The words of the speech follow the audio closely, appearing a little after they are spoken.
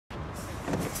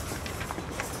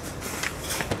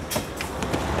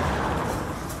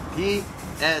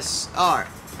PSR.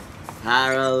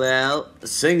 Parallel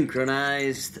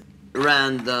synchronized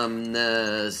randomness.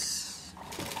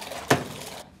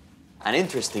 An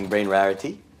interesting brain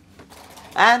rarity.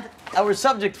 And our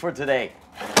subject for today.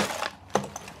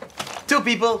 Two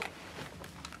people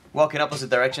walk in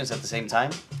opposite directions at the same time,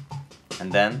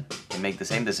 and then they make the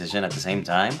same decision at the same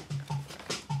time.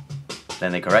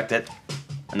 Then they correct it,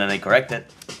 and then they correct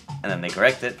it, and then they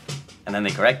correct it, and then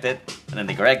they correct it, and then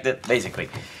they correct it. Basically,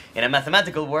 in a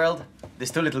mathematical world,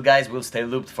 these two little guys will stay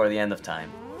looped for the end of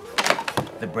time.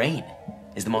 The brain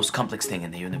is the most complex thing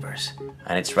in the universe,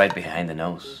 and it's right behind the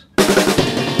nose.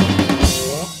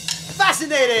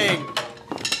 Fascinating!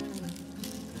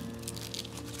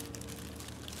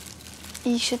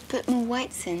 You should put more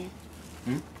whites in.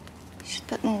 Hmm? You should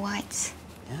put more whites.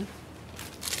 Yeah?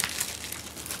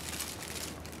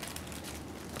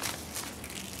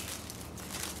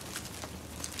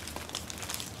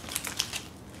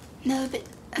 No,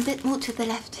 a bit more to the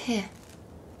left here.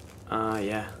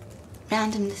 Yeah.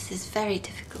 Randomness is very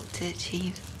difficult to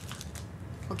achieve.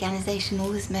 Organization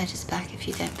always merges back if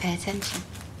you don't pay attention.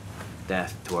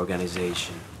 Death to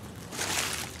organization.